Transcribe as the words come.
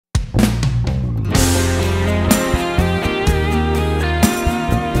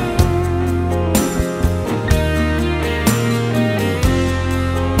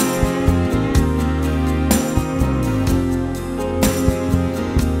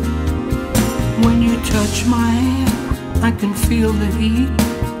When you touch my hand, I can feel the heat.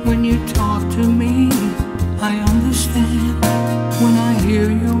 When you talk to me, I understand. When I hear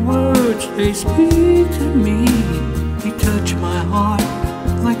your words, they speak to me. You touch my heart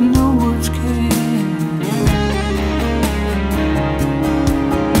like no words can.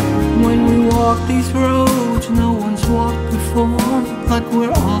 When we walk these roads no one's walked before, like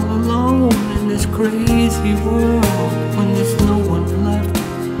we're all alone in this crazy world. When there's no one left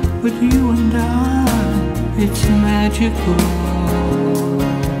but you and I, it's magical.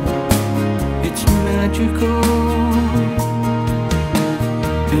 It's magical.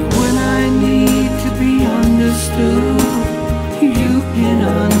 And when I need to be understood, you can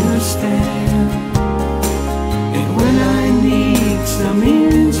understand. And when I need some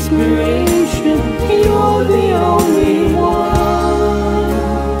inspiration, you're the only one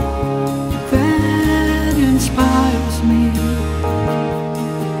that inspires me.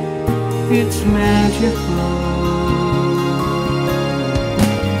 It's magical.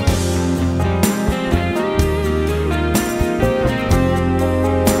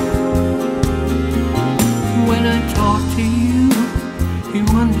 When I talk to you, you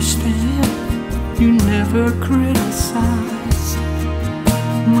understand. You never criticize.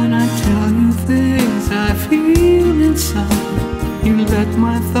 When I tell you things I feel inside, you let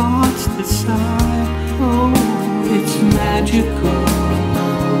my thoughts decide. Oh, it's magical.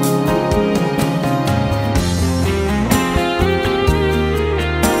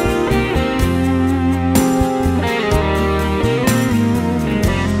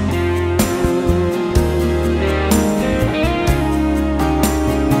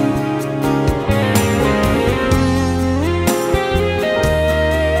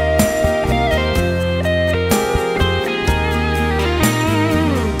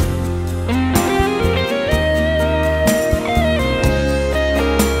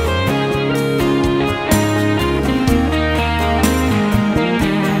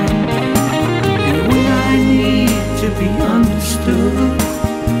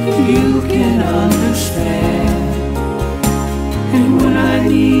 You can understand. And when I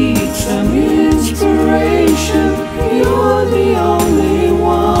need some inspiration, you're the only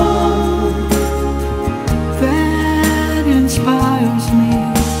one that inspires me.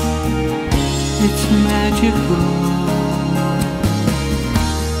 It's magical.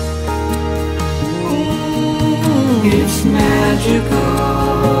 Oh, it's magical.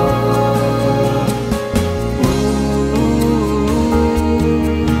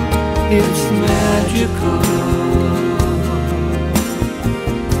 It's magical.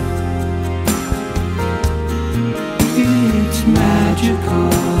 It's magical.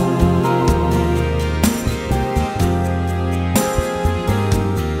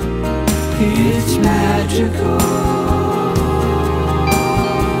 It's magical.